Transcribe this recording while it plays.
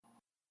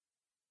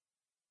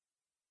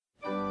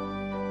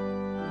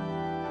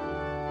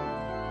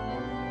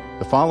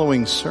The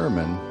following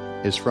sermon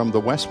is from the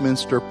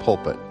Westminster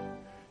pulpit,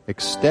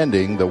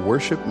 extending the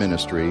worship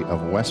ministry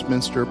of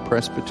Westminster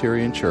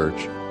Presbyterian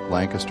Church,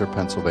 Lancaster,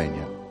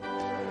 Pennsylvania.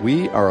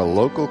 We are a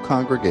local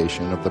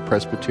congregation of the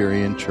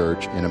Presbyterian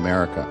Church in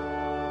America.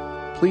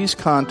 Please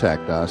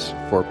contact us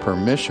for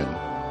permission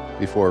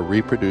before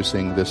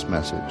reproducing this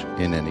message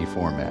in any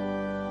format.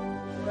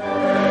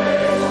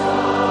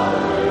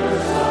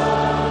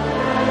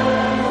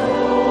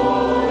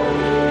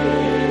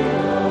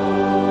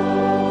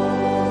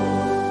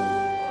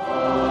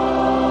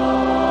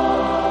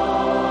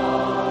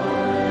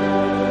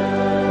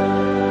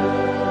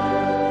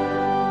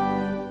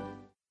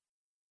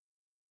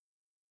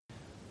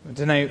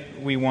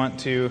 Tonight we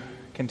want to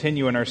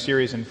continue in our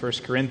series in 1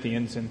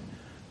 Corinthians, and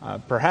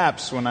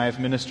perhaps when I've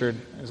ministered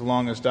as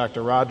long as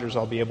Dr. Rogers,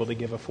 I'll be able to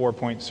give a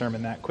 4-point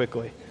sermon that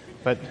quickly,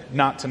 but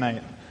not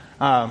tonight.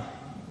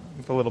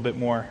 With a little bit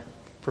more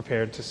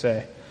prepared to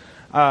say.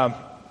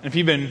 If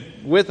you've been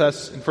with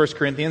us in 1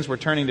 Corinthians, we're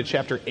turning to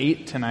chapter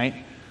 8 tonight,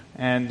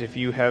 and if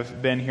you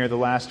have been here the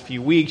last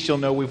few weeks, you'll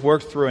know we've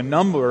worked through a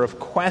number of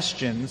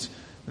questions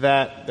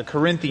that the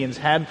Corinthians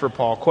had for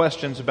Paul,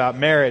 questions about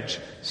marriage,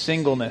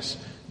 singleness,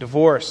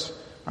 divorce,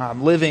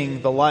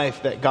 living the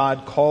life that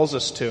God calls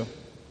us to.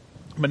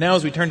 But now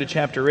as we turn to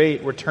chapter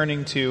 8, we're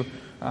turning to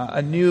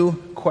a new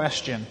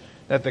question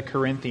that the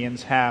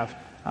Corinthians have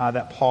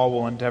that Paul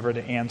will endeavor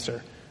to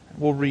answer.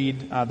 We'll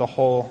read the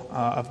whole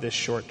of this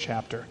short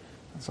chapter.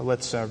 So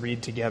let's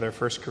read together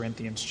 1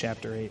 Corinthians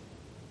chapter 8.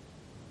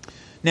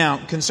 Now,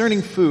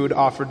 concerning food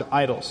offered to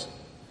idols,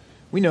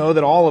 we know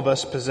that all of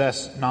us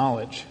possess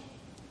knowledge.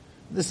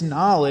 This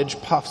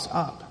knowledge puffs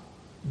up,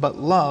 but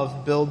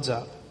love builds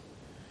up.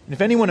 And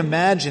if anyone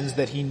imagines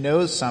that he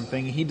knows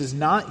something, he does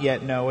not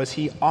yet know as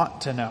he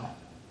ought to know.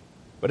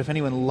 But if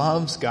anyone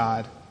loves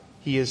God,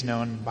 he is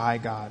known by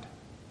God.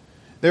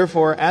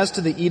 Therefore, as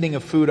to the eating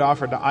of food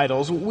offered to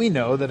idols, we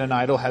know that an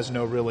idol has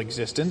no real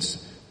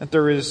existence, that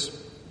there is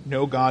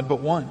no God but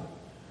one.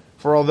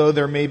 For although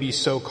there may be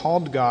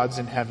so-called gods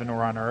in heaven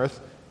or on earth,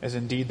 as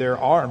indeed there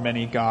are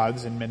many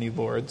gods and many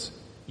lords,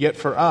 yet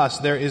for us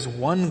there is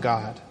one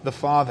God, the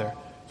Father,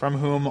 from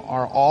whom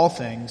are all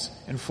things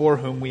and for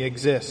whom we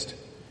exist,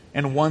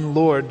 and one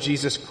Lord,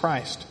 Jesus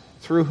Christ,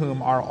 through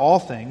whom are all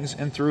things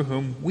and through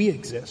whom we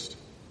exist.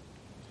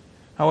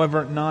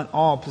 However, not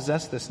all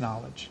possess this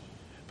knowledge,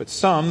 but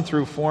some,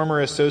 through former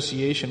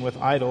association with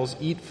idols,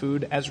 eat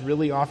food as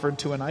really offered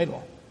to an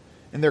idol,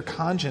 and their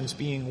conscience,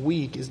 being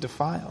weak, is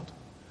defiled.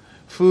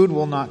 Food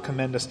will not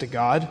commend us to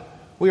God.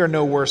 We are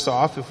no worse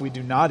off if we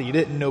do not eat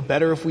it, and no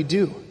better if we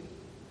do.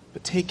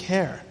 But take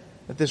care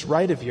that this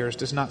right of yours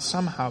does not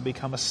somehow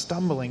become a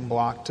stumbling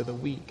block to the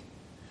weak.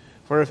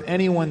 For if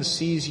anyone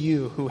sees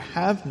you who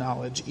have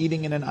knowledge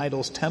eating in an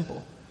idol's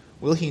temple,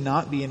 will he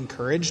not be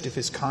encouraged if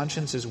his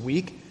conscience is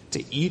weak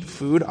to eat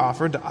food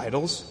offered to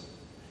idols?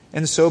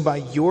 And so by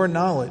your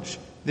knowledge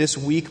this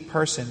weak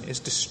person is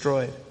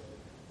destroyed,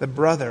 the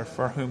brother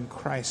for whom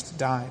Christ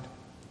died.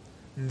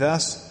 And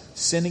thus,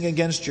 sinning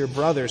against your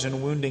brothers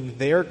and wounding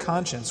their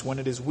conscience when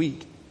it is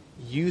weak,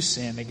 you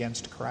sin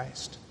against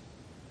Christ.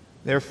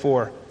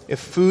 Therefore, if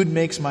food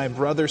makes my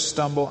brother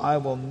stumble, I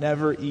will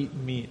never eat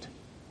meat,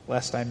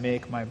 lest I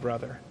make my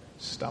brother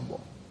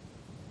stumble.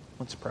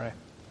 Let's pray.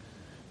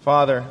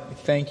 Father, we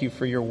thank you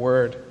for your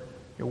word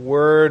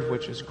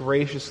which is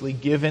graciously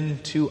given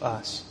to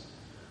us.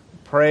 We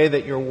pray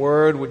that your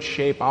word would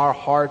shape our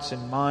hearts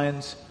and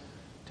minds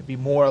to be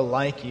more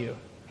like you.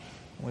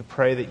 And we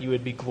pray that you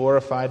would be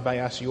glorified by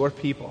us, your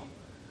people,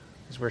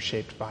 as we're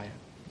shaped by it.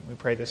 We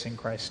pray this in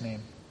Christ's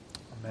name.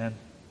 Amen.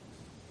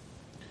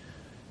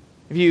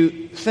 If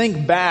you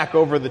think back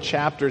over the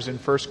chapters in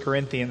 1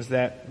 Corinthians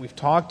that we've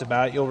talked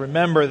about, you'll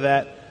remember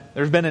that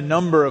there's been a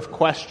number of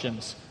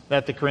questions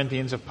that the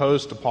Corinthians have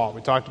posed to Paul.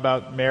 We talked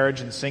about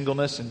marriage and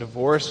singleness and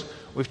divorce.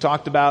 We've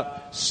talked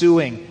about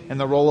suing and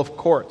the role of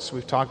courts.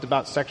 We've talked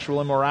about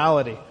sexual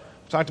immorality.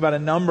 We've talked about a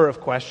number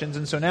of questions.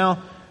 And so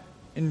now,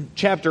 in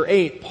chapter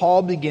 8,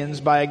 Paul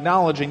begins by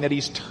acknowledging that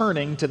he's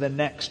turning to the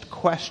next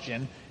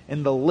question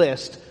in the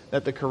list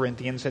that the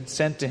Corinthians had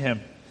sent to him.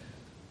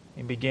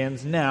 He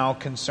begins now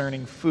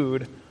concerning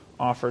food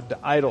offered to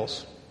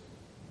idols.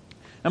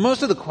 Now,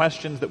 most of the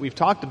questions that we've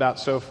talked about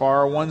so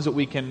far are ones that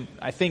we can,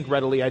 I think,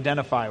 readily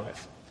identify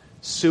with.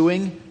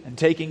 Suing and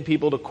taking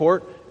people to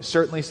court is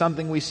certainly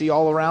something we see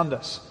all around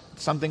us.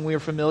 It's something we are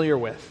familiar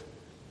with.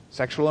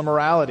 Sexual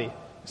immorality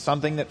is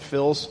something that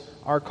fills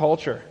our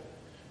culture.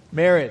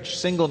 Marriage,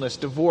 singleness,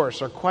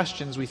 divorce are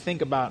questions we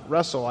think about,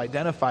 wrestle,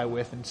 identify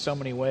with in so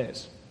many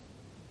ways.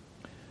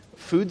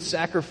 Food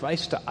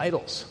sacrificed to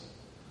idols.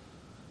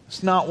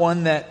 It's not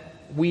one that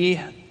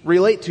we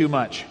relate to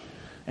much.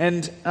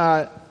 And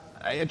I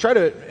try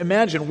to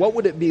imagine what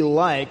would it be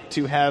like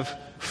to have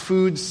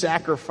food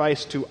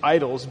sacrificed to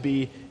idols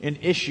be an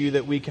issue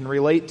that we can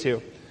relate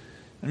to.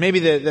 And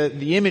maybe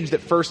the image that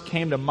first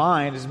came to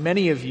mind is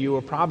many of you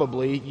are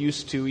probably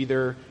used to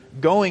either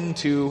going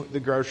to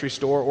the grocery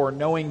store or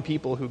knowing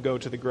people who go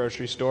to the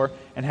grocery store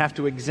and have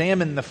to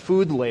examine the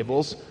food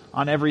labels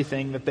on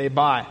everything that they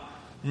buy.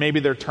 Maybe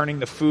they're turning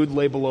the food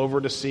label over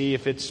to see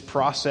if it's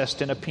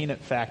processed in a peanut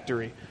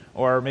factory.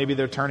 Or maybe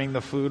they're turning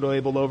the food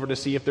label over to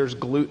see if there's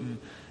gluten.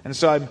 And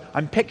so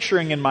I'm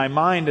picturing in my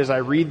mind as I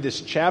read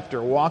this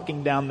chapter,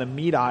 walking down the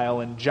meat aisle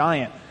in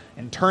Giant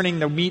and turning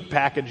the meat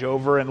package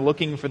over and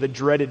looking for the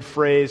dreaded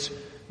phrase,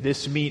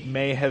 "This meat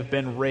may have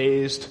been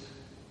raised,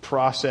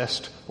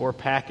 processed, or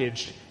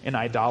packaged in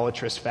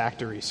idolatrous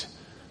factories."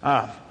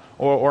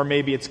 Or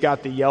maybe it's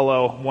got the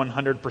yellow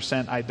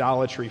 100%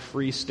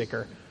 idolatry-free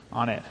sticker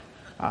on it.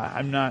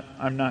 I'm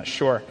not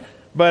sure.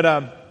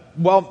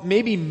 But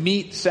maybe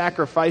meat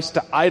sacrificed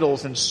to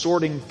idols and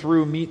sorting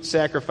through meat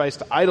sacrificed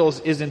to idols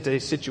isn't a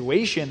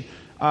situation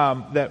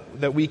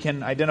that we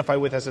can identify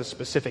with as a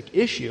specific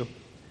issue.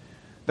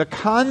 The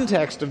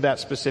context of that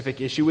specific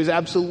issue is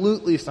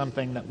absolutely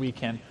something that we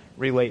can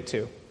relate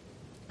to.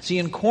 See,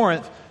 in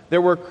Corinth,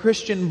 there were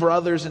Christian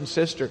brothers and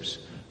sisters,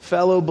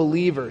 fellow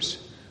believers,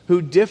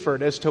 who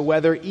differed as to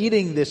whether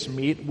eating this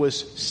meat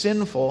was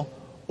sinful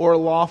or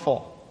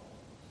lawful.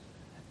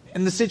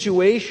 And the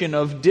situation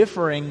of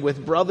differing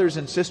with brothers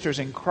and sisters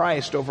in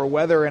Christ over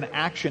whether an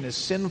action is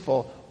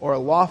sinful or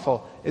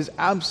lawful is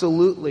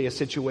absolutely a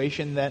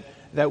situation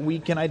that we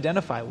can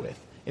identify with.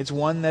 It's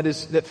one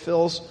that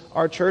fills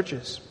our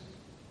churches.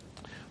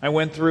 I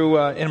went through,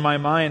 in my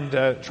mind,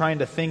 trying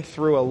to think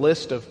through a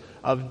list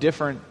of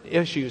different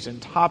issues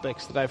and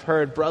topics that I've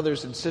heard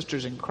brothers and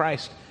sisters in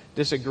Christ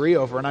disagree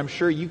over, and I'm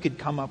sure you could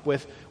come up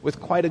with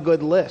quite a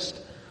good list.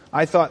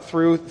 I thought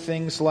through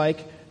things like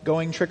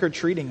going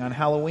trick-or-treating on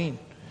Halloween,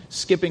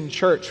 skipping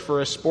church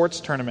for a sports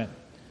tournament,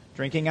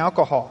 drinking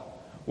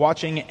alcohol,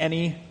 watching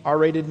any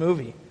R-rated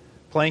movie,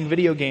 playing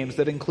video games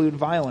that include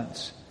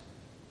violence,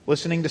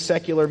 listening to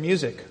secular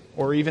music,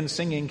 or even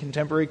singing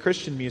contemporary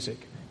Christian music,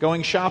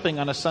 going shopping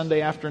on a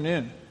Sunday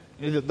afternoon.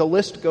 The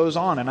list goes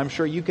on, and I'm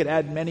sure you could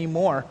add many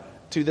more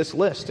to this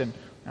list. And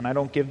I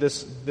don't give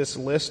this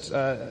list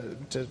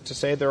to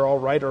say they're all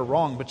right or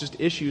wrong, but just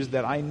issues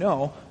that I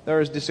know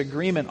there is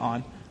disagreement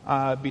on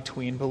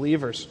between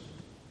believers.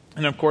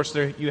 And of course,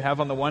 there you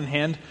have on the one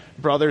hand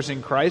brothers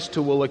in Christ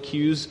who will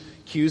accuse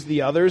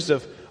the others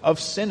of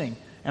sinning.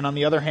 And on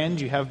the other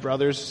hand, you have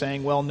brothers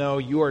saying, well, no,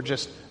 you are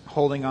just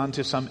holding on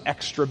to some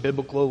extra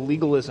biblical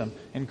legalism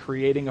and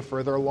creating a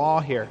further law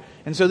here.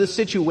 And so the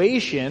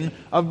situation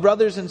of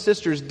brothers and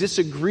sisters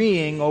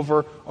disagreeing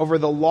over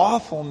the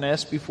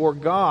lawfulness before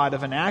God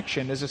of an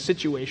action is a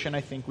situation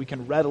I think we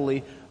can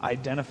readily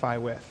identify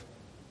with.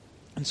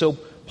 And so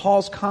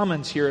Paul's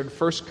comments here in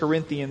 1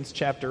 Corinthians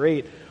chapter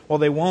 8, while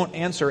they won't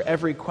answer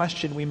every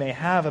question we may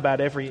have about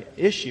every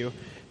issue,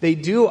 they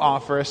do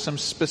offer us some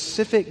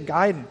specific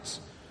guidance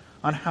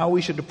on how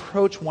we should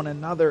approach one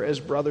another as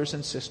brothers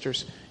and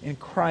sisters in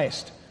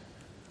Christ,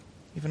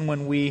 even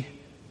when we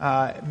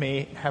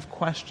may have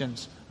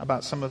questions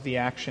about some of the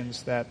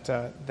actions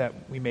that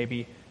we may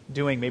be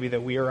doing, maybe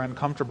that we are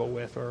uncomfortable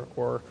with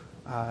or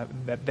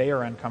that they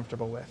are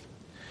uncomfortable with.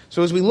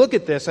 So as we look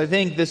at this, I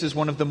think this is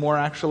one of the more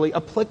actually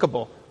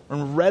applicable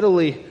and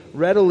readily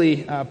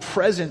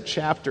present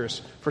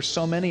chapters for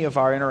so many of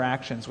our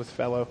interactions with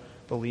fellow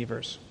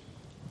believers.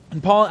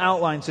 And Paul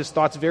outlines his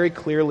thoughts very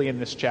clearly in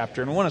this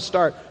chapter. And I want to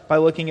start by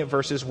looking at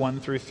verses 1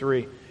 through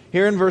 3.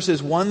 Here in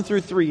verses 1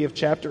 through 3 of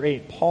chapter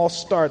 8, Paul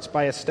starts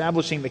by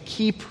establishing the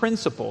key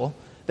principle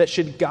that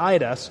should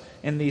guide us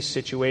in these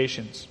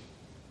situations.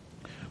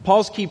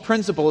 Paul's key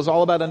principle is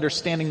all about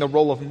understanding the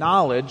role of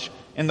knowledge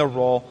and the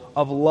role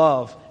of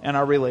love in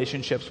our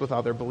relationships with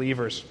other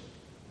believers.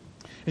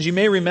 As you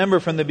may remember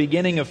from the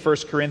beginning of 1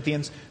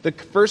 Corinthians, the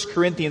 1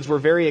 Corinthians were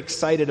very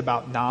excited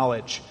about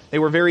knowledge. They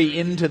were very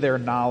into their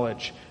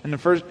knowledge. And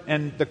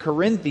the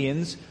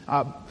Corinthians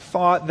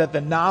thought that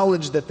the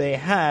knowledge that they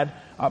had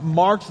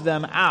marked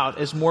them out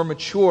as more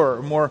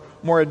mature,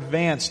 more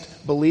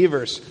advanced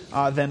believers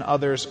than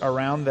others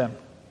around them.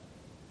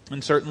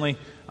 And certainly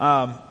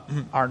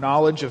our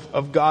knowledge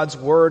of God's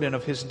Word and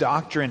of His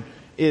doctrine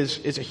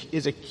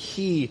is a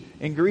key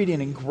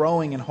ingredient in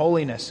growing in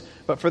holiness.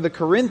 But for the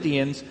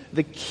Corinthians,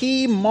 the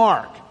key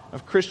mark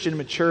of Christian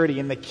maturity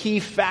and the key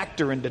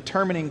factor in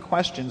determining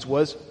questions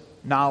was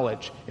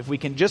knowledge. If we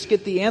can just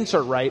get the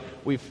answer right,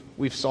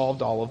 we've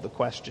solved all of the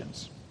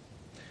questions.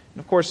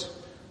 And of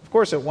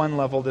course, at one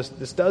level,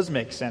 this does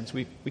make sense.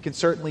 We can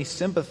certainly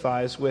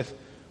sympathize with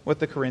what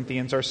the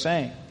Corinthians are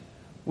saying.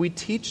 We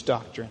teach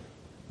doctrine.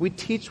 We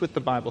teach what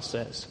the Bible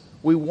says.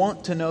 We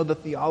want to know the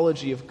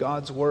theology of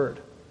God's Word.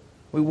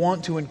 We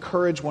want to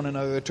encourage one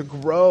another to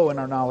grow in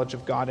our knowledge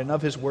of God and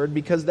of His Word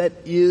because that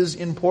is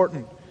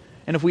important.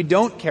 And if we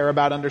don't care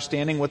about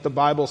understanding what the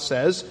Bible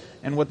says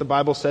and what the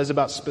Bible says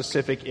about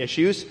specific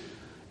issues,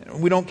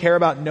 we don't care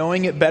about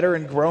knowing it better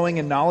and growing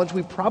in knowledge,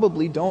 we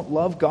probably don't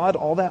love God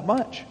all that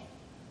much.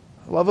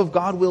 The love of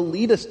God will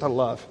lead us to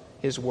love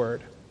His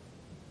Word.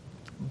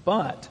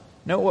 But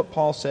note what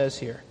Paul says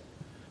here.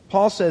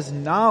 Paul says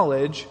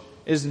knowledge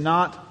is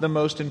not the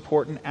most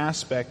important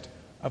aspect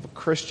of a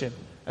Christian,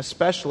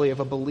 especially of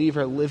a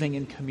believer living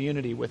in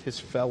community with his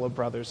fellow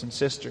brothers and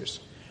sisters.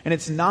 And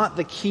it's not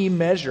the key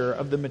measure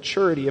of the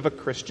maturity of a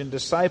Christian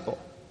disciple.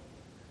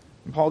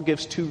 And Paul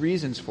gives two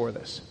reasons for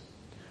this.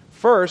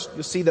 First,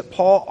 you'll see that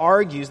Paul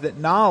argues that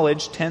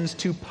knowledge tends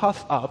to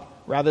puff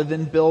up rather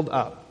than build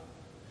up.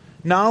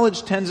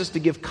 Knowledge tends us to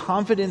give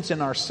confidence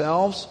in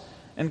ourselves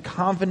and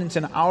confidence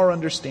in our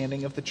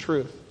understanding of the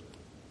truth.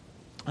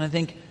 And I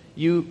think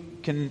you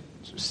can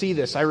see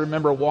this. I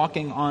remember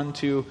walking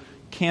onto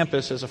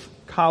campus as a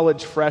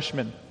college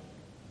freshman,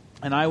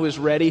 and I was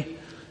ready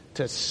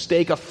to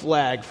stake a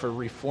flag for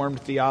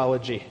Reformed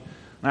theology.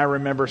 And I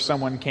remember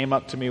someone came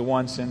up to me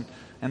once and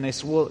they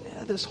said, well,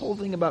 this whole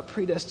thing about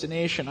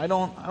predestination, I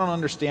don't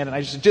understand it.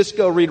 I said, just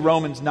go read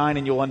Romans 9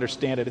 and you'll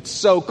understand it. It's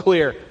so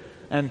clear.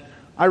 And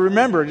I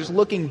remember just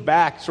looking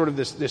back, sort of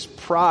this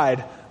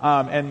pride,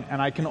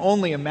 and I can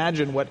only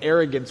imagine what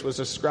arrogance was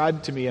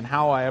ascribed to me and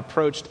how I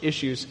approached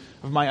issues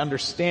of my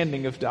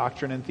understanding of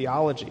doctrine and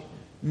theology.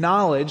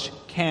 Knowledge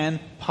can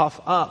puff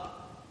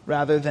up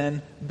rather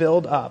than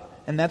build up.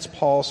 And that's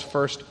Paul's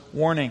first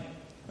warning.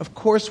 Of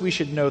course we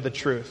should know the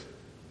truth.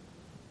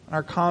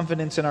 Our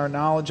confidence in our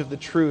knowledge of the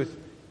truth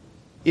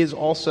is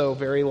also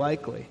very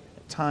likely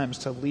at times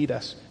to lead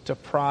us to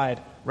pride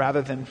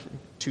rather than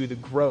to the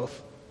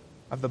growth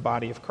of the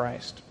body of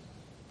Christ.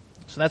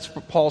 So that's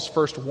Paul's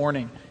first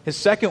warning. His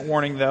second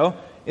warning, though,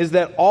 is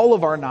that all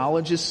of our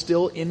knowledge is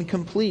still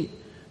incomplete.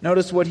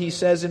 Notice what he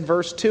says in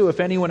verse 2.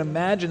 If anyone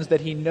imagines that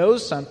he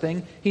knows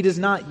something, he does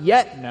not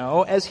yet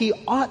know as he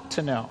ought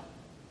to know.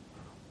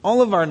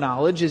 All of our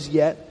knowledge is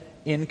yet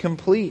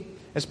incomplete.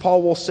 As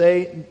Paul will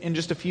say in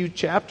just a few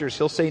chapters,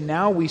 he'll say,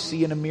 now we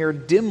see in a mirror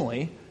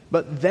dimly,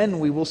 but then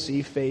we will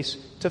see face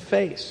to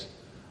face.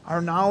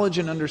 Our knowledge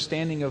and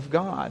understanding of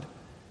God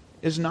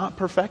is not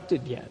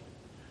perfected yet.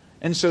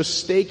 And so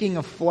staking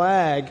a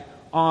flag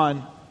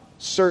on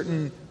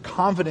certain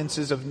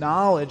confidences of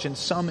knowledge in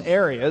some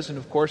areas, and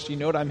of course you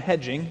note I'm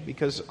hedging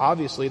because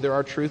obviously there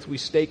are truths we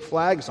stake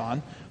flags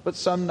on, but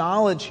some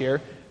knowledge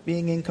here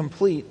being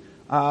incomplete,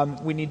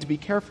 we need to be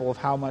careful of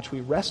how much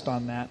we rest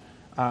on that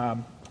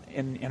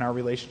in our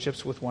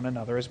relationships with one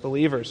another as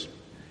believers.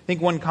 I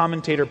think one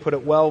commentator put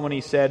it well when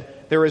he said,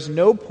 there is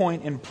no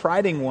point in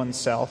priding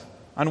oneself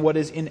on what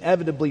is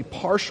inevitably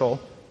partial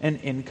and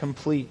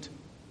incomplete.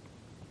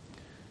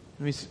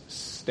 Let me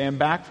stand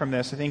back from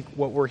this. I think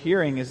what we're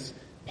hearing is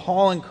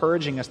Paul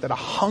encouraging us that a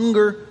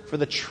hunger for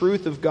the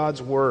truth of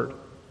God's Word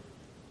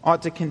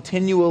ought to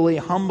continually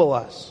humble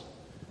us.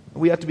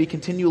 We have to be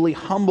continually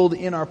humbled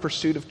in our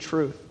pursuit of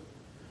truth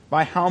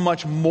by how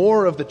much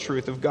more of the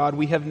truth of God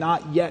we have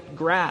not yet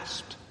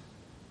grasped.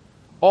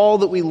 All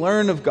that we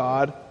learn of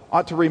God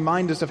ought to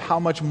remind us of how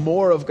much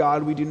more of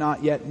God we do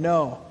not yet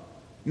know,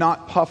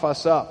 not puff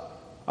us up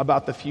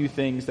about the few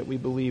things that we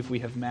believe we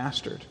have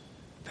mastered.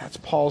 That's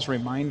Paul's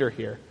reminder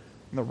here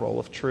in the role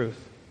of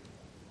truth.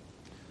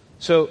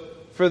 So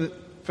for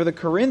the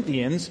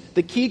Corinthians,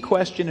 the key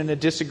question in a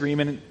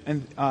disagreement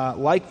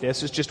like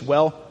this is just,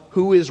 well,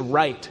 who is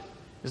right?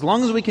 As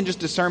long as we can just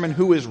determine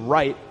who is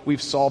right,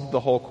 we've solved the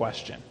whole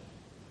question.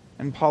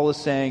 And Paul is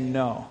saying,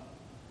 no.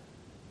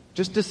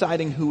 Just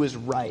deciding who is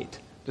right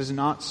does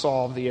not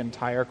solve the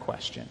entire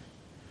question.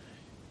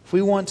 If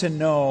we want to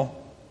know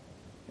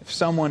if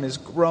someone is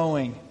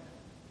growing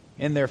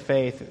in their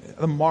faith,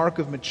 the mark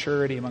of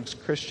maturity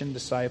amongst Christian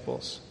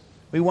disciples,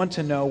 we want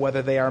to know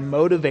whether they are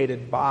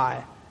motivated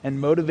by and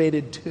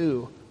motivated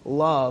to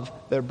love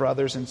their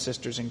brothers and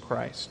sisters in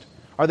Christ.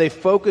 Are they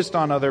focused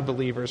on other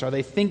believers? Are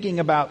they thinking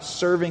about,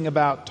 serving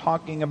about,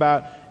 talking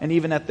about, and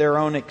even at their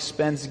own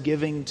expense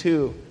giving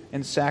to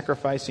and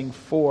sacrificing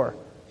for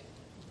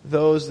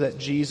those that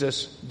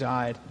Jesus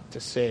died to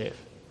save?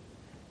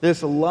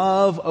 This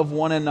love of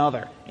one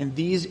another in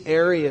these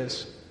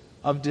areas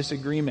of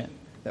disagreement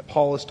that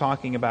Paul is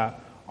talking about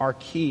are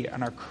key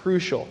and are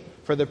crucial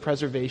for the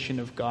preservation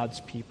of God's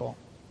people.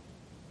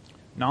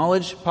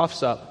 Knowledge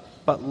puffs up,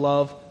 but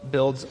love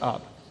builds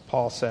up,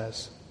 Paul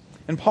says.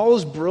 And Paul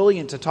is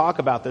brilliant to talk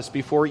about this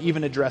before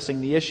even addressing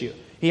the issue.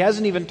 He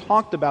hasn't even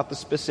talked about the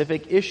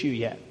specific issue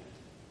yet.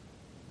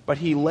 But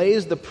he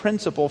lays the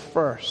principle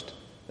first,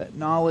 that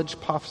knowledge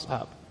puffs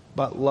up,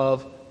 but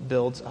love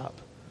builds up.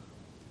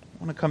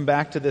 I want to come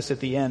back to this at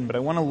the end, but I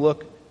want to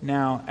look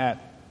now at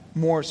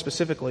more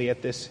specifically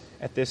at this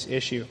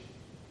issue.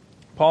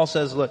 Paul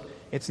says, look,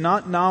 it's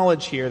not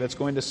knowledge here that's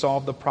going to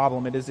solve the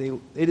problem. It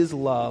is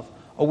love,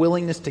 a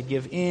willingness to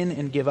give in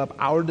and give up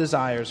our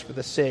desires for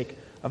the sake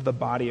of the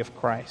body of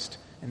Christ.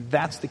 And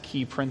that's the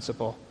key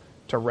principle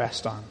to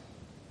rest on.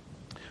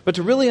 But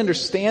to really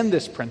understand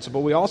this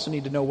principle, we also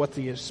need to know what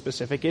the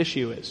specific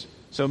issue is.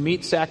 So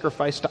meat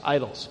sacrifice to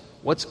idols.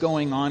 What's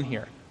going on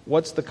here?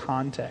 What's the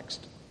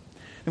context?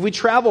 If we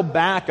travel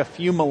back a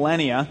few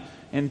millennia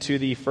into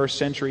the 1st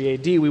century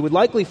AD, we would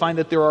likely find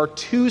that there are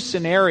two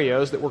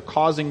scenarios that were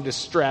causing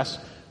distress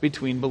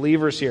between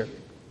believers here.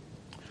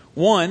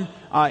 One,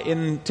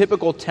 in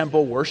typical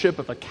temple worship,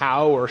 if a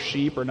cow or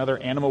sheep or another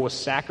animal was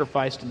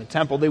sacrificed in the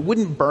temple, they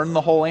wouldn't burn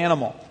the whole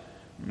animal.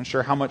 I'm not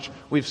sure how much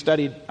we've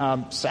studied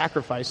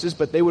sacrifices,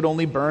 but they would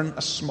only burn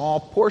a small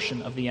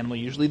portion of the animal,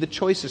 usually the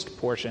choicest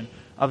portion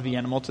of the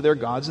animal, to their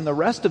gods, and the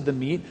rest of the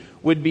meat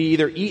would be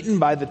either eaten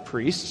by the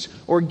priests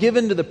or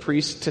given to the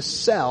priests to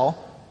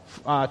sell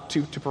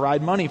to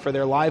provide money for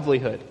their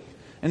livelihood.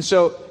 And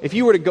so if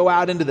you were to go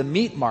out into the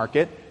meat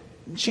market,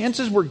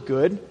 chances were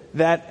good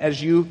that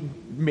as you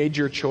made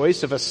your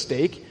choice of a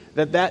steak,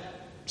 that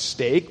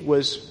steak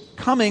was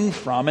coming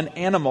from an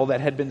animal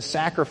that had been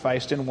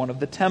sacrificed in one of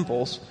the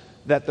temples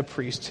that the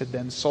priests had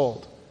then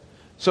sold.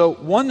 So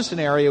one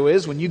scenario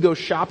is when you go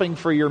shopping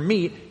for your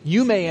meat,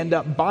 you may end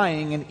up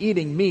buying and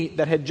eating meat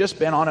that had just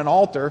been on an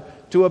altar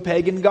to a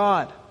pagan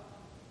god.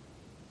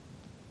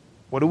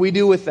 What do we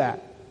do with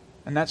that?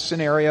 And that's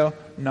scenario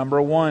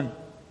number one.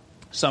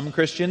 Some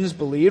Christians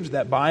believed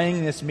that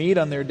buying this meat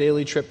on their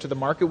daily trip to the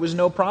market was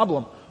no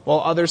problem, while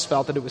others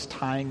felt that it was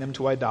tying them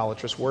to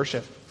idolatrous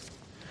worship.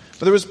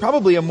 But there was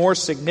probably a more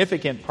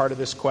significant part of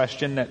this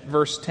question that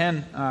verse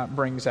 10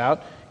 brings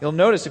out. You'll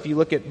notice if you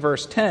look at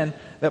verse 10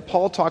 that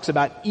Paul talks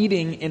about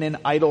eating in an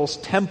idol's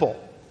temple.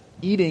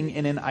 Eating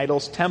in an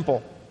idol's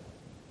temple.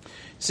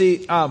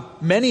 See,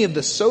 many of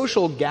the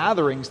social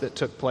gatherings that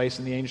took place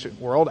in the ancient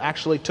world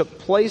actually took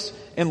place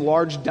in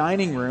large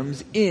dining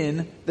rooms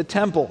in the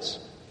temples.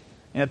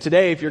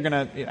 Today, if you're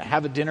going to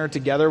have a dinner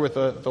together with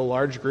a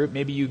large group,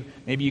 maybe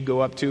you go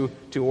up to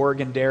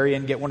Oregon Dairy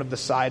and get one of the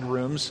side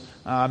rooms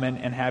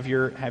and have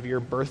your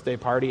birthday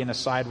party in a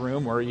side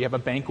room, or you have a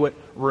banquet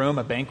room,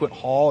 a banquet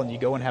hall, and you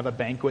go and have a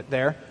banquet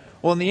there.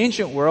 Well, in the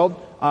ancient world,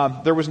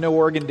 there was no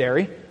Oregon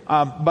Dairy,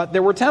 but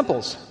there were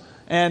temples,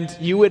 and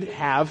you would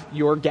have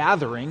your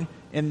gathering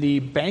in the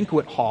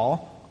banquet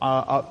hall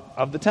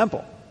of the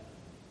temple.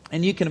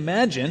 And you can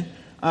imagine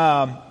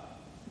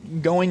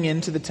going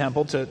into the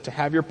temple to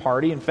have your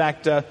party. In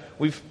fact,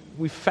 we've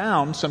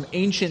found some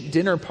ancient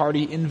dinner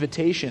party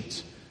invitations.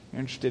 If you're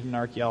interested in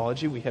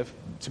archaeology, we have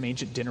some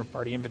ancient dinner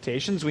party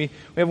invitations. We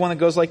have one that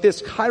goes like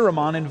this: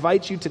 Chiramon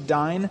invites you to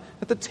dine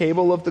at the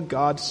table of the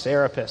god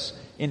Serapis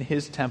in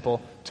his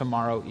temple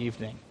tomorrow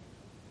evening.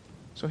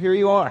 So here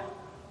you are,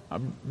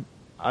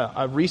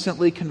 a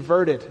recently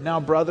converted,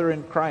 now brother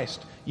in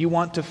Christ. You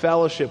want to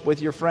fellowship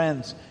with your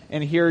friends,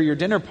 and here your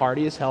dinner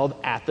party is held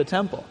at the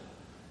temple.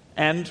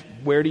 And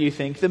where do you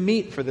think the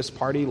meat for this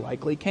party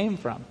likely came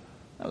from?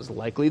 That was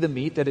likely the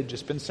meat that had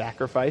just been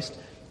sacrificed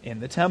in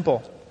the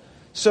temple.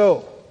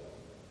 So,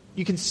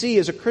 you can see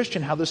as a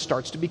Christian how this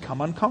starts to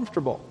become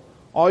uncomfortable.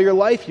 All your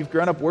life you've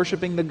grown up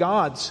worshiping the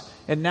gods,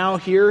 and now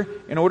here,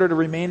 in order to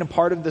remain a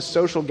part of this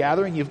social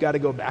gathering, you've got to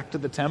go back to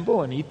the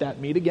temple and eat that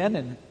meat again,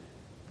 and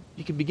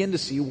you can begin to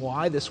see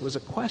why this was a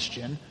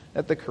question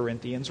that the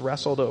Corinthians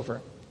wrestled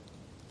over.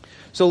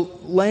 So,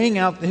 laying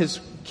out his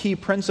key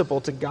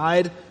principle to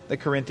guide the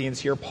Corinthians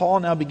here, Paul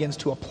now begins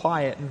to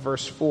apply it in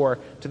verse 4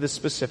 to this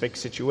specific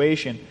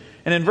situation.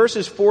 And in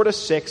verses 4 to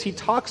 6, he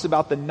talks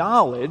about the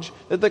knowledge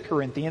that the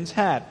Corinthians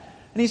had.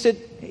 And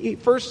he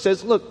first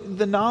says, look,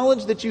 the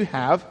knowledge that you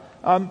have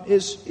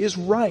is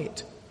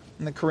right.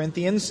 And the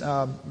Corinthians,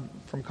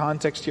 from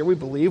context here, we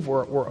believe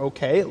were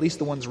okay. At least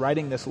the ones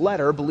writing this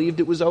letter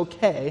believed it was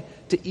okay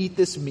to eat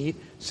this meat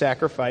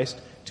sacrificed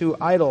to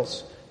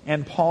idols.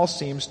 And Paul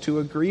seems to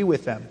agree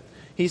with them.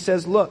 He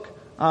says, look,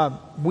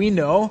 we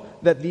know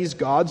that these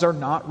gods are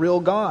not real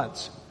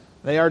gods.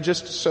 They are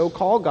just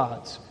so-called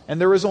gods.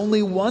 And there is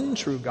only one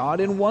true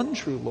God and one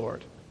true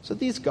Lord. So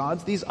these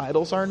gods, these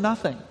idols, are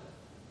nothing.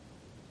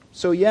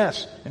 So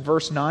yes, in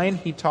verse 9,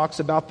 he talks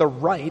about the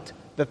right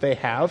that they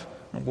have.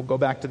 And we'll go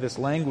back to this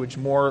language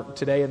more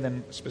today and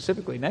then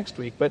specifically next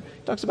week. But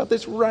he talks about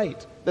this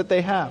right that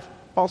they have.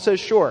 Paul says,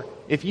 sure,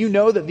 if you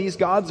know that these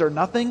gods are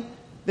nothing,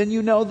 then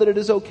you know that it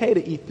is okay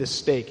to eat this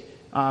steak,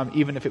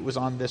 even if it was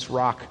on this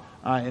rock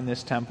in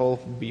this temple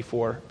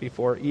before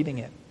eating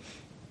it.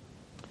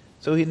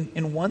 So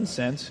in one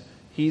sense,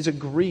 he's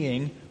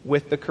agreeing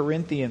with the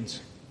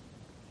Corinthians.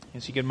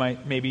 As you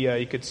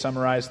could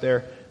summarize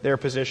their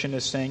position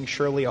as saying,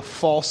 surely a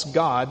false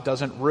god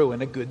doesn't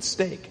ruin a good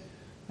steak.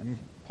 And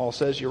Paul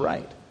says, you're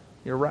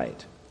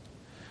right.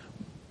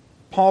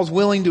 Paul's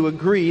willing to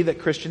agree that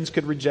Christians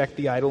could reject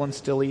the idol and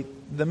still eat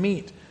the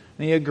meat.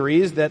 And he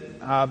agrees that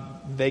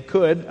they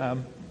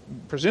could,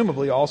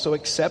 presumably, also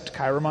accept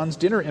Chiramon's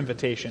dinner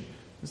invitation,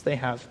 since they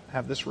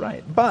have this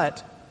right.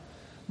 But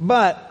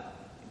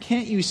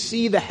can't you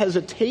see the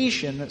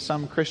hesitation that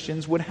some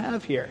Christians would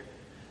have here?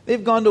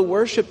 They've gone to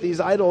worship these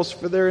idols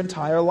for their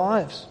entire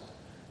lives.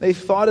 They've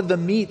thought of the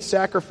meat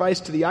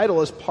sacrificed to the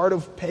idol as part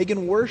of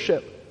pagan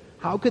worship.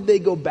 How could they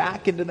go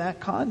back into that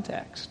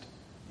context?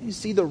 You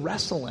see the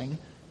wrestling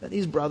that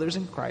these brothers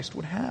in Christ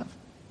would have.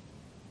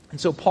 And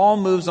so Paul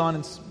moves on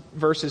in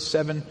verses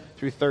 7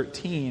 through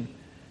 13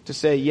 to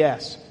say,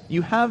 yes,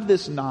 you have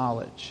this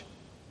knowledge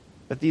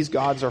that these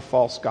gods are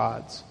false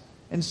gods.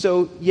 And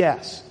so,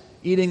 yes,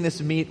 eating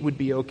this meat would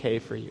be okay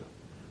for you.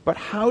 But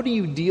how do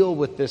you deal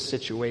with this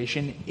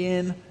situation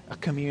in a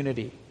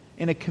community?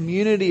 In a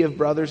community of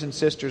brothers and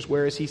sisters,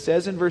 where, as he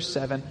says in verse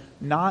 7,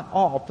 not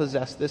all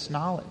possess this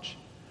knowledge.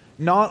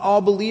 Not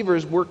all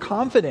believers were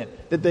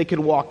confident that they could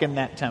walk in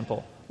that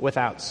temple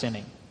without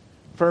sinning.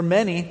 For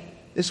many,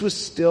 this was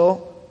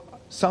still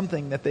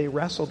something that they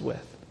wrestled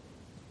with.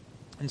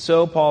 And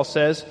so Paul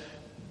says,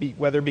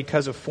 whether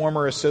because of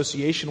former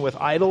association with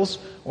idols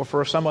or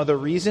for some other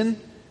reason,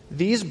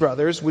 these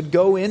brothers would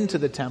go into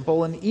the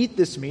temple and eat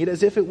this meat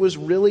as if it was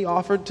really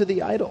offered to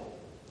the idol.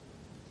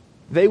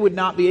 They would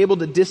not be able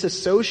to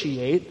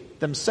disassociate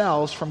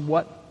themselves from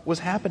what was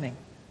happening,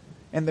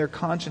 and their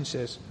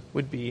consciences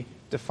would be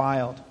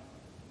defiled.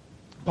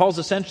 Paul's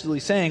essentially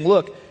saying,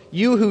 look,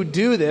 you who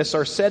do this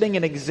are setting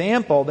an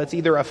example that's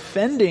either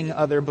offending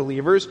other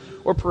believers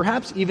or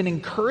perhaps even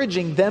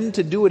encouraging them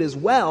to do it as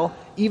well,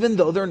 even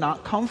though they're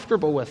not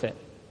comfortable with it.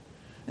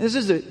 And this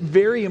is a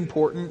very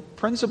important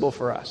principle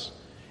for us.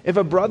 If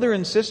a brother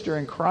and sister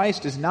in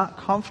Christ is not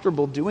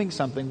comfortable doing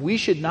something, we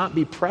should not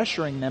be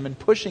pressuring them and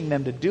pushing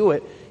them to do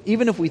it,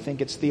 even if we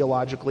think it's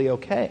theologically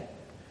okay.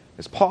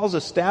 As Paul's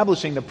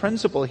establishing the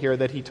principle here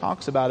that he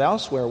talks about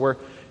elsewhere, where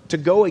to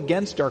go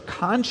against our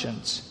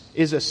conscience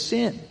is a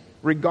sin,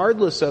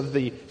 regardless of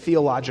the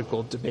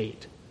theological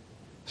debate.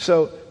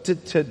 So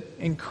to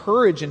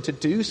encourage and to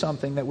do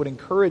something that would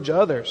encourage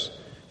others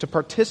to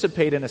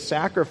participate in a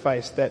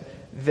sacrifice that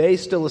they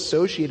still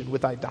associated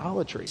with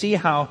idolatry.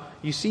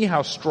 You see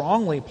how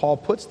strongly Paul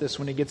puts this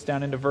when he gets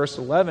down into verse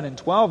 11 and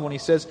 12, when he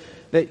says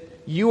that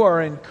you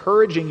are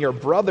encouraging your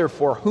brother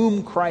for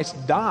whom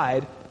Christ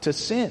died to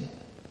sin.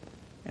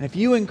 And if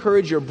you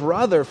encourage your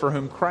brother for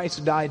whom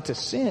Christ died to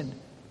sin,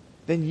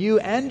 then you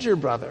and your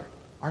brother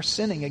are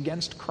sinning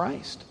against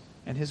Christ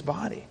and his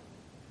body.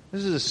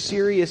 This is a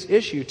serious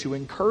issue, to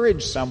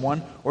encourage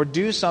someone or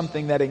do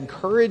something that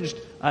encouraged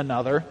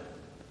another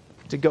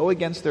to go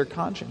against their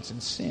conscience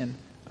and sin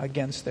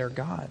against their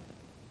God.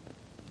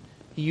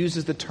 He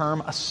uses the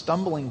term a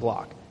stumbling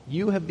block.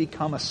 You have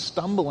become a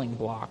stumbling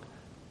block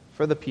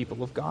for the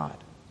people of God.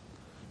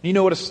 You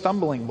know what a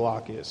stumbling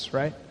block is,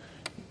 right?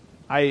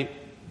 I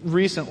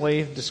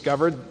recently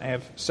discovered I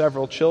have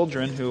several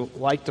children who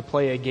like to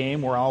play a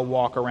game where I'll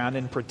walk around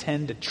and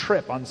pretend to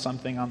trip on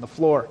something on the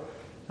floor.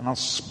 And I'll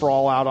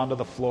sprawl out onto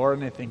the floor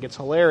and they think it's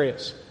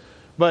hilarious.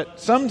 But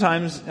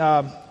sometimes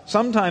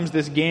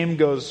this game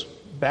goes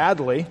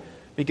badly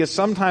because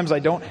sometimes I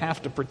don't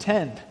have to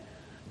pretend.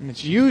 And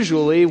it's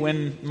usually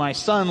when my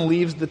son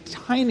leaves the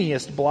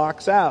tiniest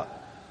blocks out.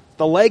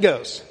 The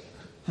Legos.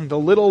 The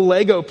little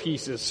Lego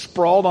pieces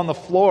sprawled on the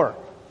floor.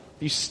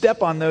 If you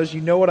step on those,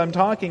 you know what I'm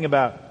talking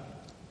about.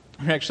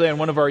 Actually, on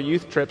one of our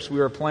youth trips, we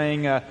were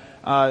playing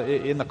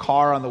in the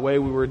car on the way.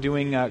 We were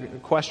doing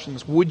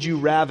questions, would you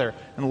rather,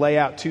 and lay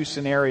out two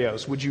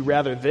scenarios. Would you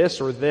rather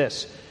this or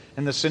this?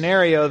 And the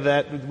scenario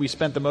that we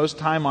spent the most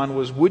time on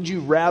was, would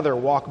you rather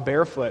walk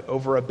barefoot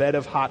over a bed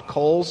of hot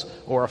coals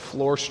or a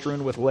floor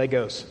strewn with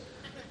Legos?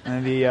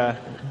 And the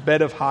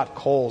bed of hot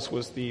coals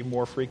was the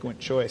more frequent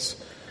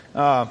choice.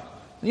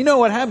 You know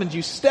what happens?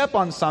 You step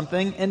on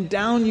something and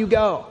down you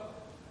go.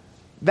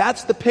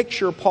 That's the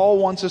picture Paul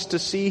wants us to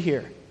see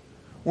here.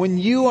 When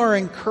you are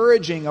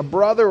encouraging a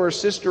brother or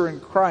sister in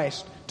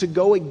Christ to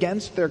go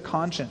against their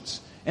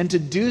conscience and to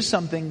do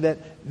something that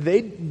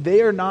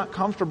they are not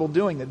comfortable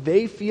doing, that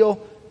they feel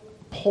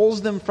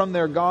pulls them from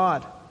their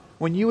God,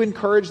 when you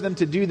encourage them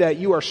to do that,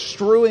 you are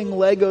strewing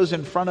Legos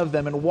in front of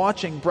them and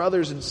watching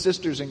brothers and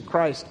sisters in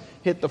Christ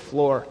hit the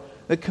floor.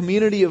 The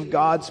community of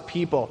God's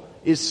people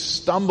is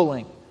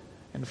stumbling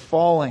and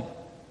falling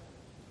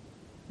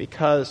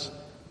because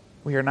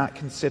we are not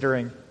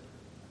considering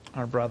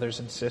our brothers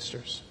and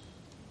sisters.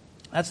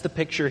 That's the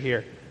picture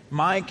here.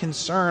 My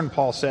concern,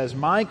 Paul says,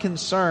 my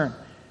concern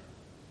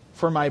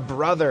for my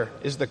brother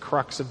is the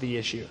crux of the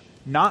issue,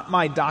 not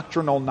my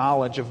doctrinal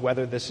knowledge of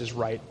whether this is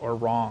right or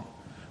wrong.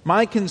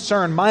 My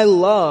concern, my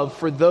love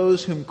for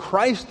those whom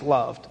Christ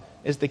loved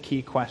is the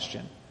key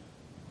question,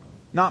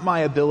 not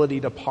my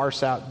ability to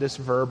parse out this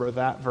verb or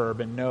that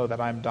verb and know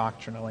that I'm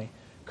doctrinally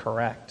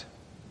correct.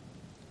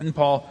 And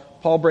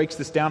Paul breaks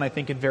this down, I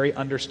think, in very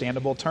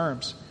understandable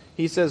terms.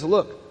 He says,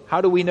 look,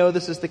 how do we know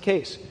this is the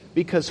case?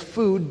 Because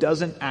food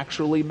doesn't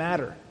actually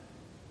matter.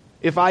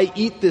 If I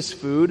eat this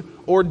food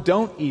or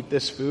don't eat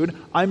this food,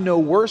 I'm no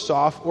worse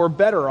off or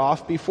better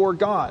off before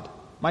God.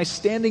 My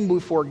standing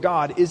before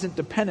God isn't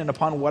dependent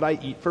upon what I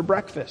eat for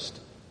breakfast.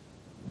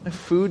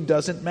 Food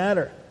doesn't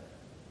matter.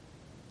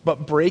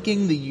 But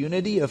breaking the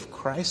unity of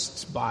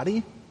Christ's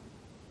body,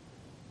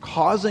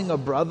 causing a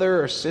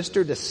brother or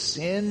sister to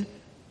sin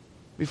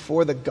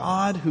before the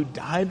God who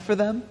died for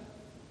them,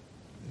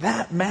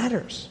 that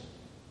matters.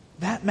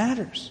 That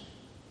matters.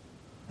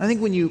 I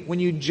think when you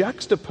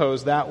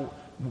juxtapose that,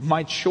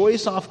 my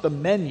choice off the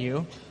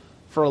menu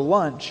for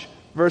lunch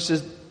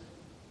versus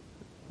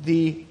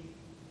the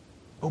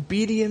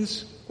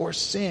obedience or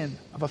sin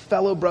of a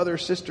fellow brother or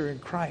sister in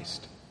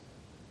Christ,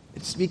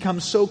 it's become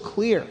so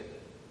clear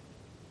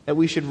that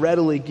we should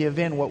readily give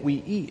in what we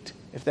eat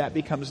if that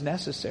becomes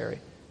necessary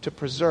to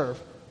preserve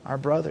our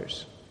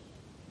brothers.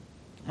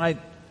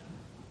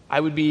 I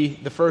would be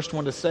the first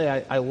one to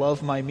say I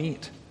love my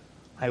meat.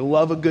 I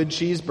love a good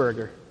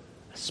cheeseburger,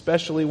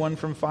 especially one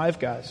from Five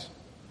Guys.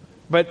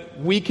 But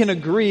we can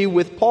agree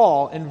with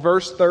Paul in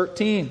verse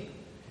 13.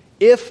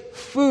 If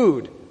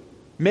food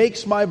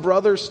makes my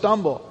brother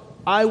stumble,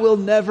 I will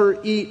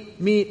never eat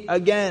meat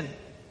again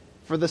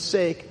for the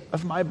sake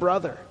of my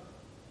brother.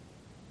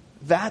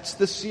 That's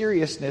the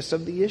seriousness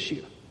of the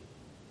issue.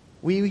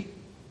 We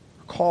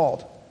are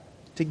called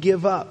to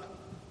give up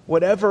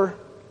whatever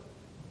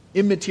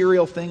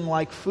immaterial thing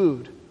like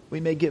food we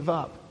may give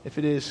up if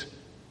it is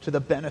to the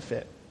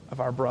benefit of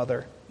our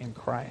brother in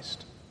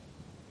Christ.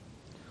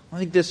 I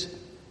think this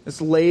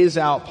lays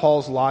out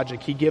Paul's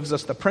logic. He gives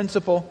us the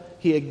principle.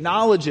 He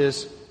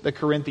acknowledges the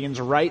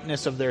Corinthians'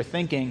 rightness of their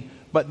thinking,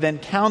 but then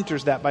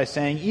counters that by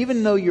saying,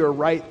 even though you're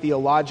right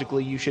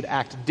theologically, you should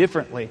act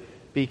differently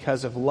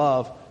because of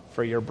love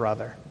for your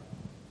brother.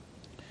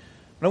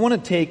 But I want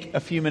to take a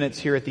few minutes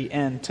here at the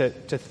end to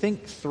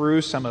think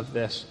through some of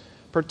this,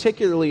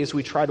 particularly as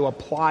we try to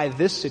apply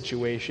this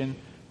situation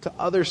to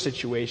other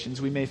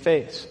situations we may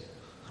face.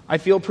 I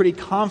feel pretty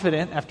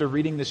confident after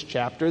reading this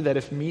chapter that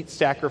if meat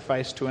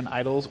sacrificed to an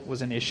idol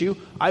was an issue,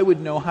 I would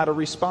know how to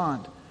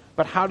respond.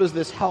 But how does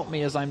this help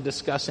me as I'm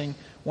discussing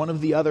one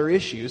of the other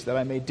issues that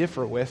I may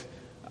differ with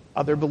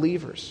other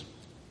believers?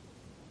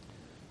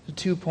 The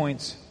 2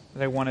 points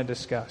that I want to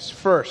discuss.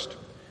 First,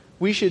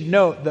 we should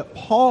note that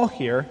Paul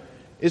here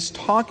is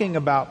talking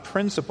about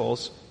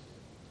principles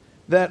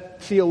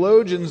that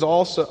theologians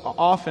also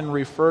often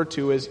refer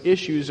to as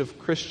issues of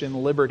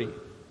Christian liberty.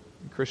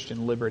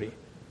 Christian liberty.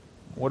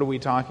 What are we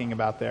talking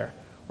about there?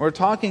 We're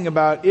talking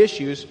about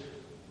issues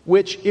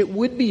which it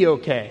would be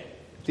okay,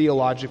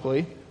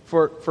 theologically,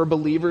 for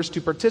believers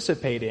to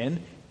participate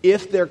in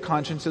if their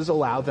consciences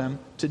allow them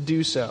to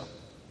do so.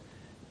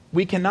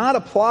 We cannot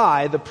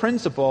apply the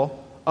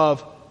principle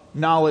of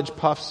knowledge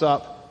puffs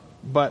up,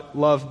 but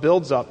love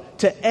builds up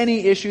to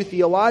any issue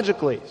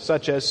theologically,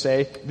 such as,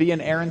 say, the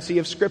inerrancy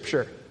of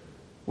Scripture.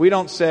 We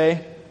don't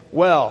say,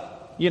 well,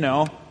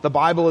 the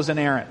Bible is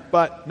inerrant,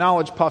 but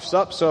knowledge puffs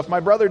up, so if my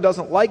brother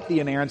doesn't like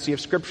the inerrancy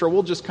of Scripture,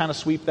 we'll just kind of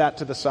sweep that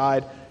to the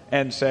side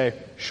and say,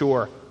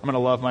 sure, I'm going to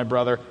love my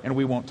brother, and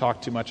we won't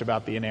talk too much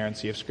about the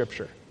inerrancy of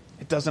Scripture.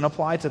 It doesn't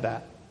apply to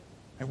that.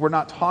 We're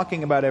not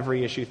talking about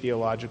every issue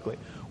theologically.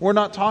 We're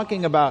not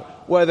talking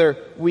about whether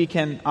we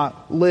can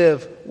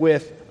live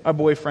with a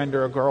boyfriend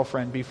or a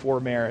girlfriend before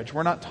marriage.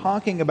 We're not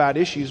talking about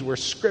issues where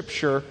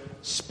Scripture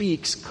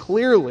speaks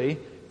clearly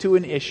to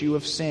an issue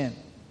of sin.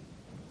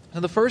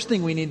 Now, the first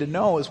thing we need to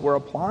know as we're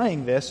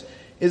applying this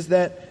is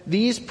that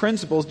these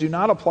principles do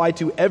not apply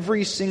to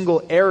every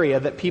single area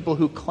that people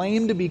who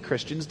claim to be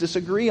Christians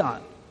disagree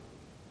on.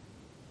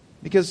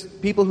 Because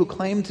people who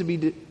claim to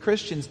be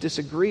Christians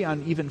disagree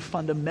on even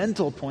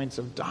fundamental points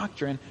of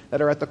doctrine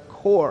that are at the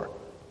core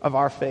of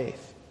our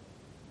faith.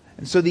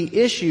 And so the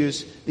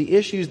issues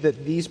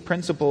that these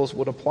principles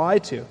would apply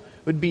to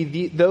would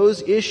be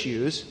those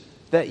issues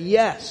that,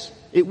 yes,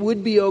 it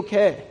would be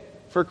okay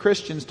for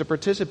Christians to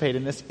participate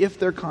in this if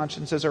their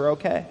consciences are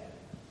okay.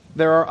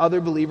 There are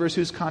other believers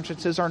whose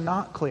consciences are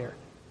not clear.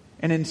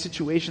 And in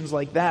situations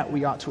like that,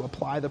 we ought to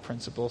apply the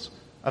principles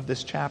of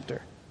this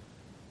chapter.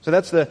 So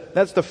that's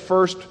the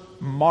first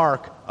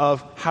mark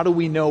of how do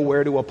we know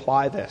where to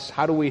apply this?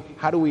 How do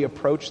we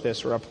approach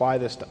this or apply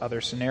this to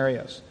other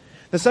scenarios?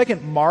 The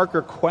second mark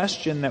or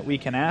question that we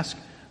can ask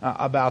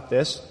about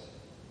this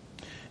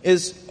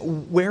is,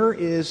 where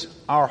is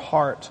our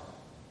heart?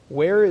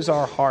 Where is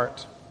our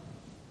heart?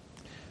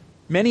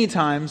 Many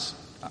times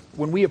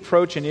when we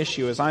approach an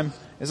issue, as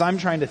I'm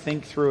trying to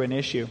think through an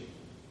issue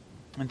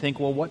and think,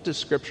 well, what does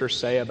Scripture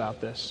say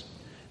about this?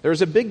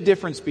 There's a big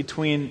difference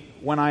between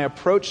when I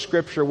approach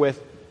Scripture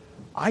with,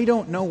 I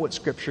don't know what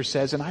Scripture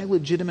says and I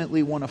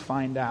legitimately want to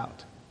find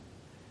out.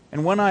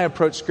 And when I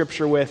approach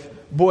Scripture with,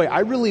 boy,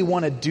 I really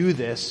want to do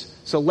this,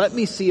 so let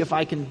me see if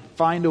I can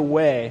find a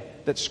way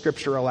that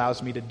Scripture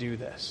allows me to do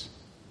this.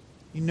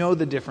 You know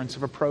the difference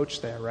of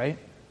approach there, right?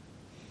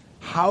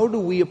 How do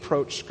we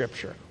approach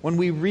Scripture? When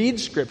we read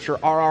Scripture,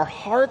 are our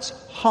hearts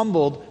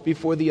humbled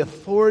before the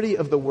authority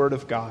of the Word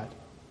of God?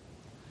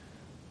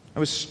 I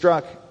was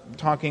struck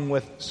talking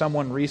with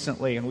someone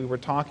recently, and we were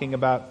talking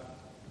about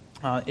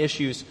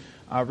issues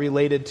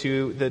related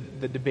to the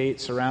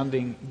debate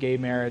surrounding gay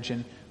marriage,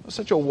 and it was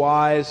such a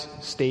wise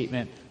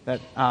statement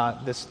that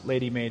this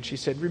lady made. She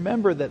said,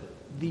 remember that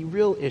the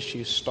real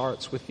issue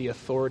starts with the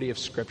authority of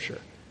Scripture.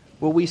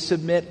 Will we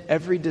submit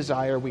every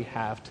desire we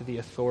have to the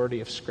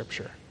authority of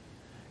Scripture?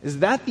 Is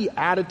that the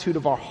attitude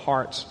of our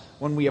hearts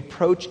when we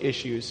approach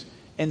issues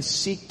and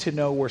seek to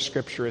know where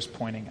Scripture is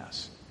pointing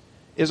us?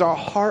 Is our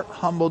heart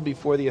humbled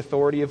before the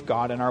authority of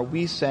God, and are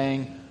we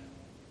saying,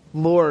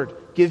 Lord,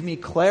 give me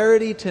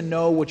clarity to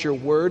know what your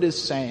word is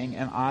saying,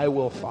 and I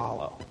will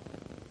follow?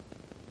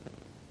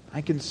 I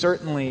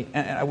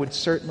would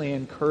certainly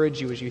encourage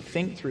you as you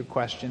think through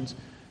questions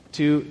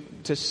to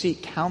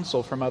seek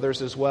counsel from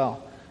others as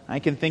well. I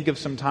can think of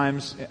some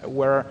times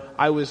where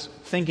I was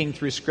thinking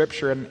through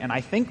Scripture and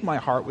I think my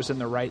heart was in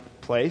the right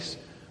place,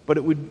 but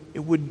it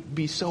would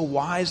be so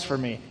wise for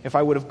me if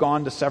I would have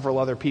gone to several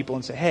other people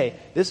and said, hey,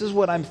 this is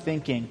what I'm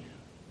thinking.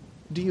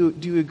 Do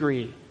you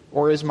agree?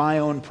 Or is my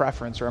own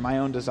preference or my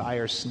own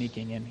desire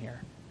sneaking in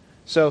here?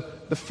 So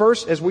the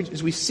first, as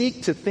we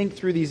seek to think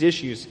through these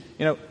issues,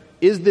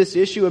 is this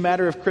issue a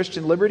matter of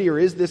Christian liberty or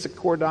is this a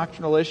core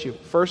doctrinal issue?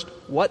 First,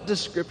 what does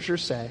Scripture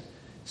say?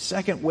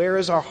 Second, where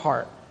is our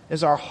heart?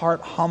 Is our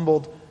heart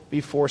humbled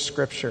before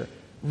Scripture,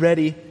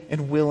 ready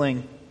and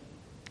willing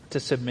to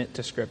submit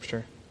to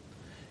Scripture?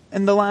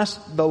 And the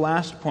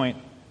last point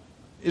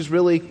is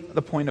really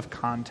the point of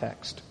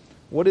context.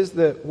 What is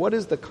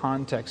the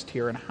context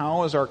here, and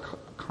how is our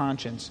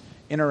conscience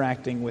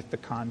interacting with the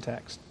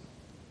context?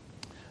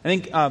 I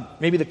think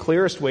maybe the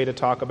clearest way to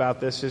talk about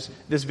this is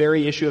this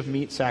very issue of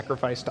meat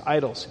sacrificed to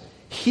idols.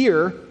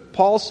 Here,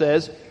 Paul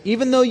says,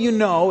 even though you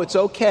know it's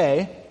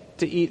okay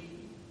to eat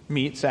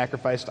meat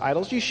sacrificed to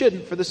idols, you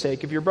shouldn't for the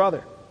sake of your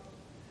brother.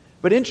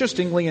 But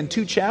interestingly, in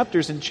 2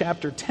 chapters, in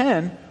chapter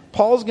 10,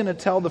 Paul's going to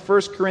tell the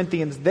 1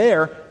 Corinthians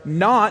there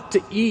not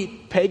to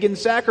eat pagan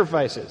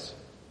sacrifices.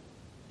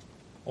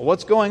 Well,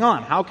 what's going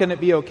on? How can it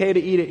be okay to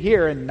eat it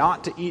here and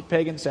not to eat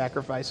pagan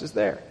sacrifices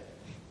there?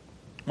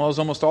 Well, as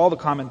almost all the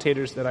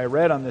commentators that I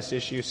read on this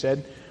issue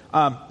said,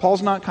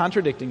 Paul's not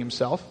contradicting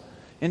himself.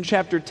 In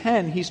chapter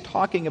 10, he's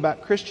talking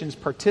about Christians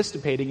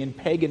participating in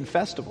pagan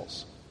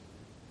festivals.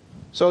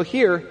 So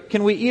here,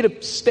 can we eat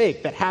a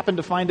steak that happened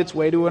to find its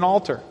way to an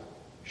altar?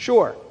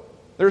 Sure.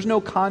 There's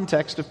no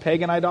context of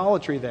pagan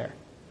idolatry there.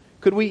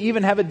 Could we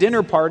even have a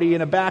dinner party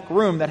in a back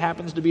room that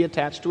happens to be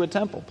attached to a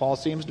temple? Paul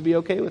seems to be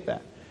okay with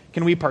that.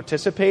 Can we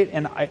participate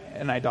in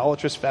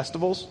idolatrous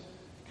festivals?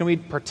 Can we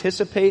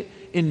participate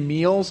in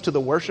meals to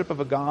the worship of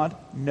a god?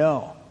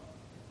 No.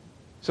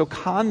 So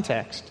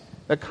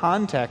the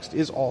context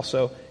is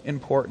also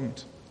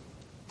important.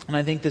 And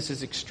I think this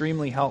is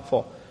extremely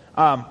helpful.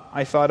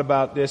 I thought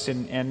about this,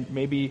 and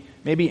maybe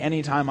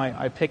any time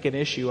I pick an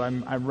issue,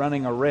 I'm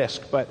running a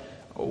risk. But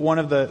one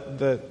of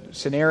the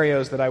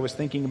scenarios that I was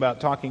thinking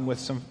about talking with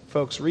some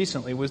folks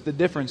recently was the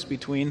difference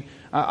between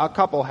a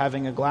couple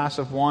having a glass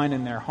of wine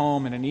in their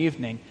home in an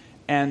evening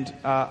and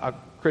a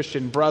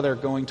Christian brother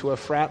going to a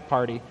frat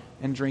party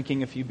and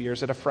drinking a few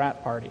beers at a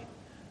frat party.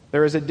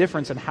 There is a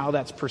difference in how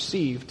that's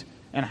perceived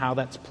and how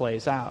that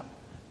plays out.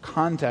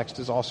 Context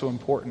is also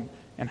important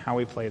in how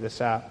we play this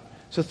out.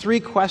 So 3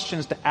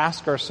 questions to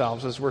ask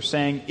ourselves as we're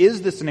saying,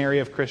 is this an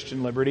area of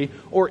Christian liberty,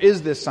 or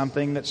is this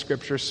something that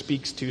Scripture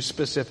speaks to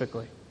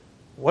specifically?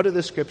 What do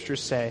the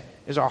Scriptures say?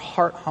 Is our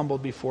heart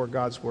humbled before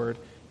God's Word,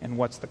 and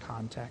what's the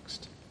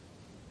context?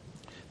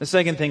 The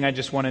second thing I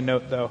just want to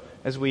note, though,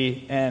 as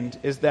we end,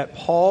 is that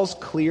Paul's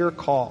clear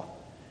call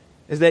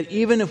is that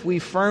even if we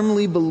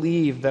firmly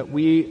believe that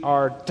we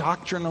are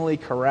doctrinally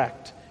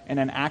correct and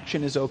an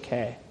action is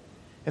okay,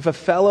 if a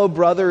fellow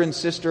brother and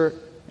sister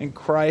in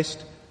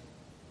Christ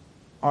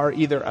are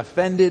either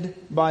offended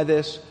by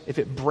this, if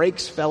it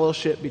breaks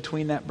fellowship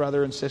between that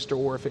brother and sister,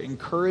 or if it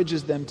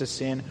encourages them to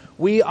sin,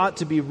 we ought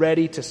to be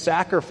ready to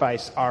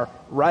sacrifice our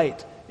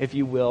right, if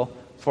you will,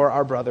 for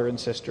our brother and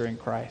sister in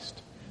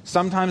Christ.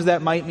 Sometimes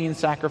that might mean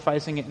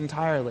sacrificing it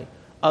entirely.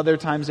 Other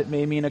times it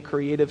may mean a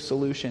creative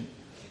solution.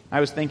 I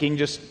was thinking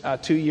just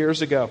 2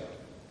 years ago,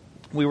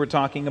 we were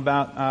talking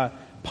about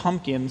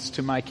pumpkins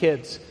to my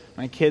kids.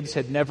 My kids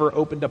had never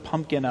opened a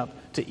pumpkin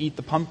up to eat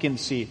the pumpkin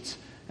seeds.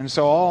 And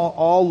so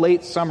all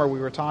late summer we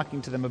were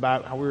talking to them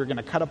about how we were going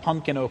to cut a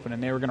pumpkin open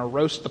and they were going to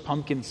roast the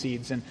pumpkin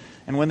seeds. And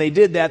when they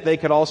did that, they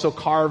could also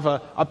carve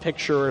a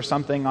picture or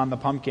something on the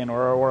pumpkin,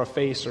 or a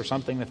face or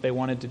something if they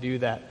wanted to do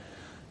that.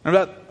 And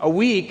about a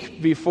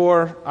week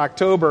before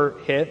October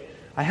hit,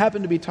 I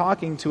happened to be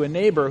talking to a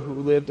neighbor who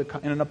lived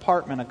in an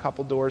apartment a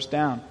couple doors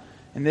down.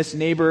 And this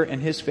neighbor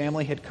and his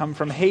family had come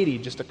from Haiti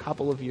just a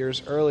couple of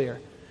years earlier.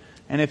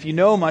 And if you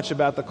know much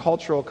about the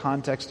cultural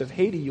context of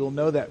Haiti, you'll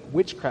know that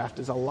witchcraft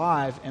is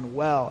alive and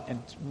well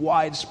and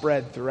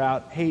widespread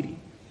throughout Haiti.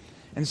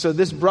 And so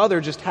this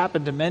brother just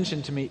happened to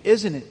mention to me,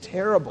 isn't it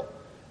terrible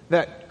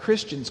that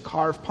Christians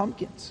carve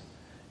pumpkins?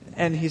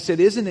 And he said,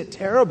 isn't it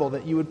terrible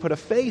that you would put a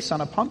face on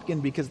a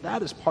pumpkin because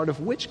that is part of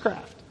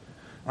witchcraft?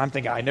 And I'm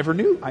thinking, I never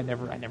knew. I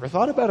never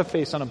thought about a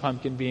face on a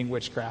pumpkin being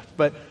witchcraft.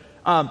 But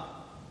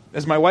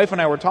as my wife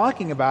and I were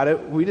talking about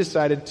it, we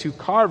decided to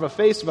carve a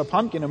face of a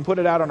pumpkin and put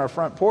it out on our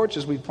front porch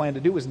as we planned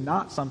to do was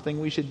not something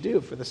we should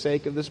do for the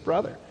sake of this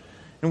brother.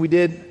 And we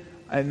did,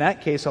 in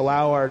that case,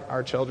 allow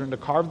our children to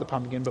carve the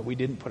pumpkin, but we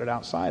didn't put it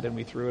outside and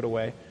we threw it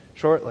away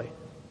shortly.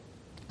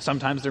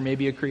 Sometimes there may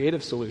be a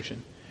creative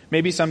solution.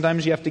 Maybe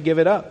sometimes you have to give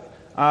it up.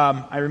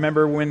 I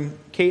remember when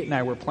Kate and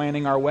I were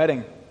planning our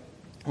wedding,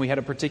 we had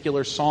a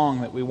particular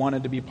song that we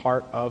wanted to be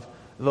part of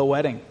the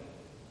wedding.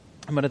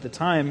 But at the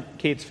time,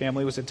 Kate's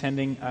family was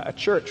attending a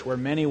church where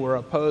many were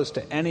opposed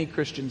to any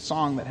Christian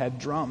song that had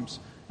drums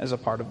as a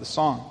part of the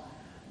song.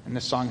 And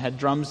the song had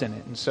drums in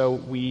it. And so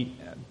we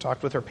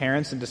talked with her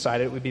parents and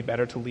decided it would be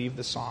better to leave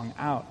the song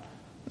out.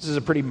 This is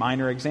a pretty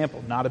minor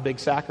example, not a big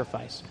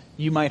sacrifice.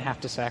 You might have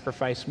to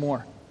sacrifice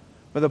more.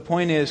 But the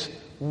point is,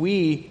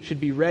 we should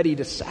be ready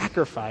to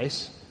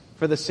sacrifice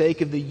for the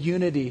sake of the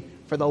unity,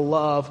 for the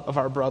love of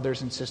our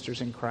brothers and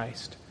sisters in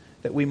Christ,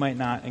 that we might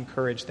not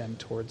encourage them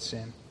towards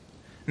sin.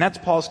 And that's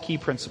Paul's key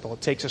principle.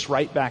 It takes us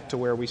right back to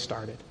where we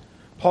started.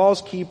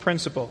 Paul's key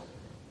principle,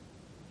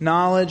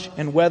 knowledge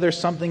and whether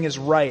something is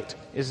right,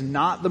 is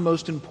not the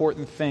most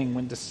important thing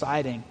when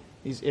deciding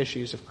these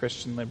issues of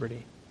Christian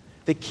liberty.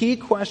 The key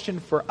question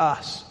for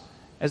us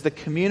as the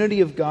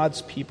community of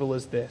God's people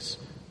is this: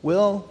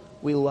 will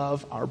we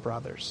love our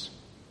brothers?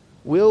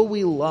 Will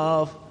we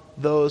love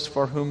those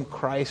for whom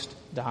Christ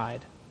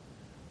died?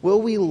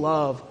 Will we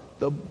love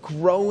the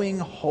growing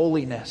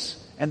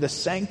holiness and the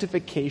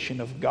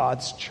sanctification of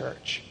God's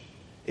church.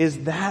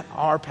 Is that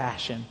our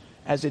passion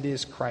as it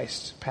is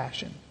Christ's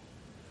passion?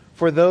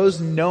 For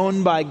those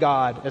known by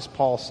God, as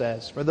Paul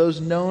says, for those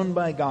known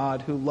by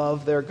God who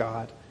love their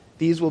God,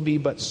 these will be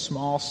but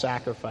small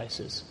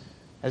sacrifices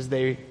as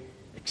they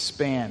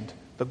expand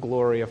the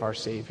glory of our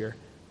Savior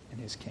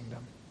and His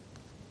kingdom.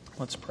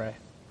 Let's pray.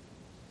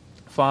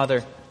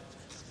 Father,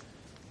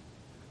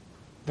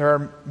 there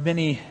are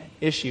many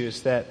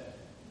issues that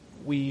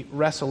we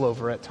wrestle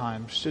over at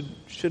times.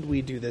 Should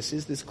we do this?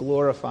 Is this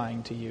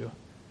glorifying to you?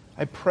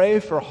 I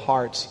pray for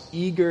hearts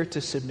eager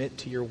to submit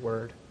to your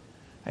word.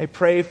 I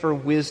pray for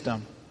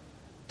wisdom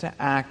to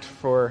act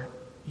for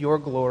your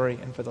glory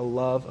and for the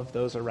love of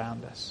those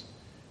around us.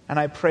 And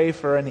I pray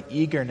for an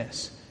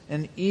eagerness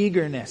and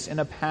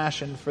a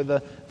passion for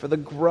the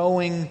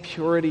growing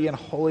purity and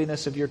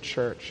holiness of your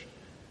church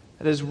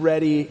that is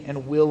ready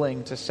and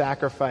willing to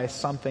sacrifice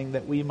something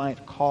that we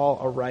might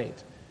call a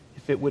right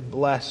if it would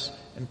bless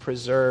and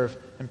preserve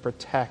and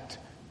protect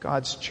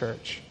God's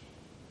church.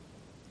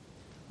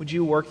 Would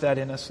you work that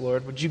in us,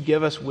 Lord? Would you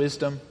give us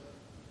wisdom?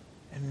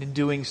 And in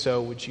doing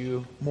so, would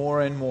you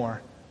more and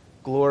more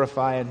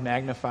glorify and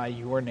magnify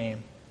your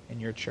name in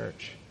your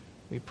church?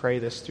 We pray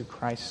this through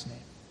Christ's name.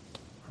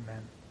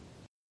 Amen.